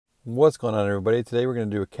What's going on, everybody? Today we're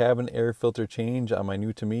going to do a cabin air filter change on my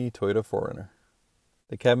new to me Toyota 4Runner.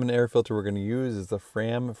 The cabin air filter we're going to use is the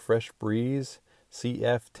Fram Fresh Breeze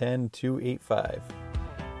CF10285.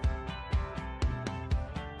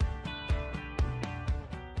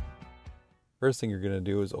 First thing you're going to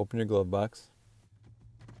do is open your glove box,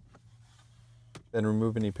 then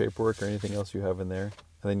remove any paperwork or anything else you have in there,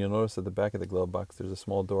 and then you'll notice at the back of the glove box there's a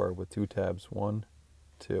small door with two tabs, 1,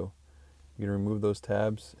 2. You can remove those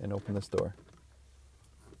tabs and open this door.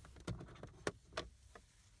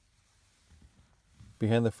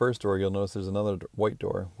 Behind the first door, you'll notice there's another white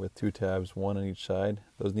door with two tabs, 1 on each side.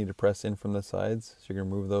 Those need to press in from the sides, so you can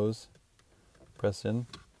remove those, press in,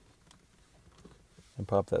 and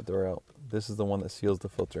pop that door out. This is the one that seals the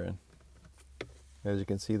filter in. As you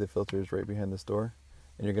can see, the filter is right behind this door,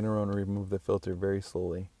 and you're going to want to remove the filter very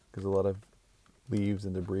slowly because a lot of leaves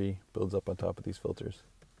and debris builds up on top of these filters.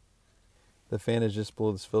 The fan is just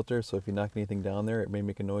below this filter, so if you knock anything down there, it may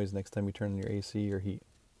make a noise next time you turn on your AC or heat.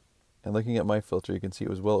 And looking at my filter, you can see it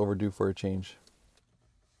was well overdue for a change.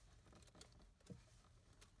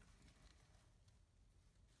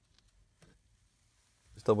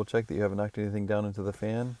 Just double check that you haven't knocked anything down into the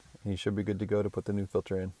fan, and you should be good to go to put the new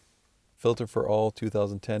filter in. Filter for all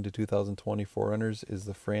 2010 to 2020 4Runners is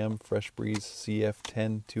the Fram Fresh Breeze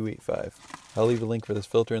CF10285. I'll leave a link for this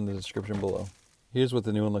filter in the description below. Here's what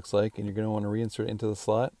the new one looks like, and you're going to want to reinsert it into the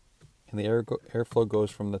slot, and the airflow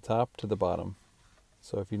goes from the top to the bottom.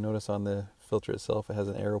 So if you notice on the filter itself, it has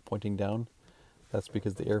an arrow pointing down. That's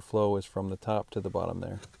because the airflow is from the top to the bottom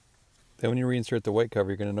there. Then when you reinsert the white cover,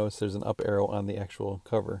 you're going to notice there's an up arrow on the actual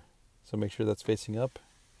cover. So make sure that's facing up,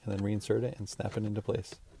 and then reinsert it and snap it into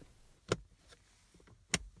place.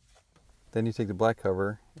 Then you take the black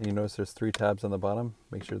cover, and you notice there's 3 tabs on the bottom.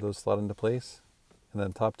 Make sure those slot into place, and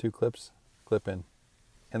then top 2 clips clip in.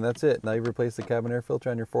 And that's it. Now you've replaced the cabin air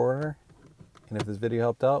filter on your 4Runner. And if this video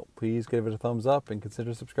helped out, please give it a thumbs up and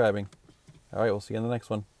consider subscribing. Alright, we'll see you on the next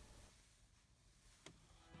one.